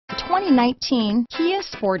2019 Kia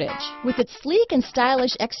Sportage. With its sleek and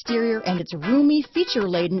stylish exterior and its roomy,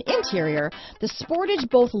 feature-laden interior, the Sportage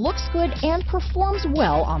both looks good and performs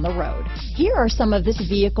well on the road. Here are some of this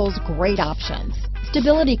vehicle's great options: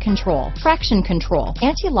 stability control, traction control,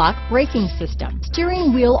 anti-lock braking system,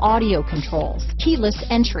 steering wheel audio controls, keyless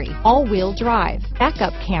entry, all-wheel drive,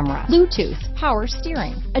 backup camera, Bluetooth, power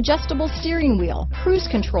steering, adjustable steering wheel, cruise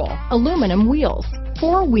control, aluminum wheels,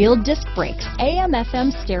 four-wheel disc brakes,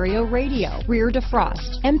 AM/FM stereo radio, rear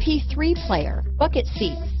defrost, MP3 player, bucket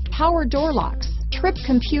seats, power door locks, trip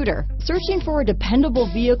computer. Searching for a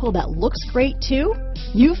dependable vehicle that looks great too?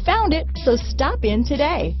 You found it, so stop in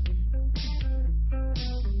today.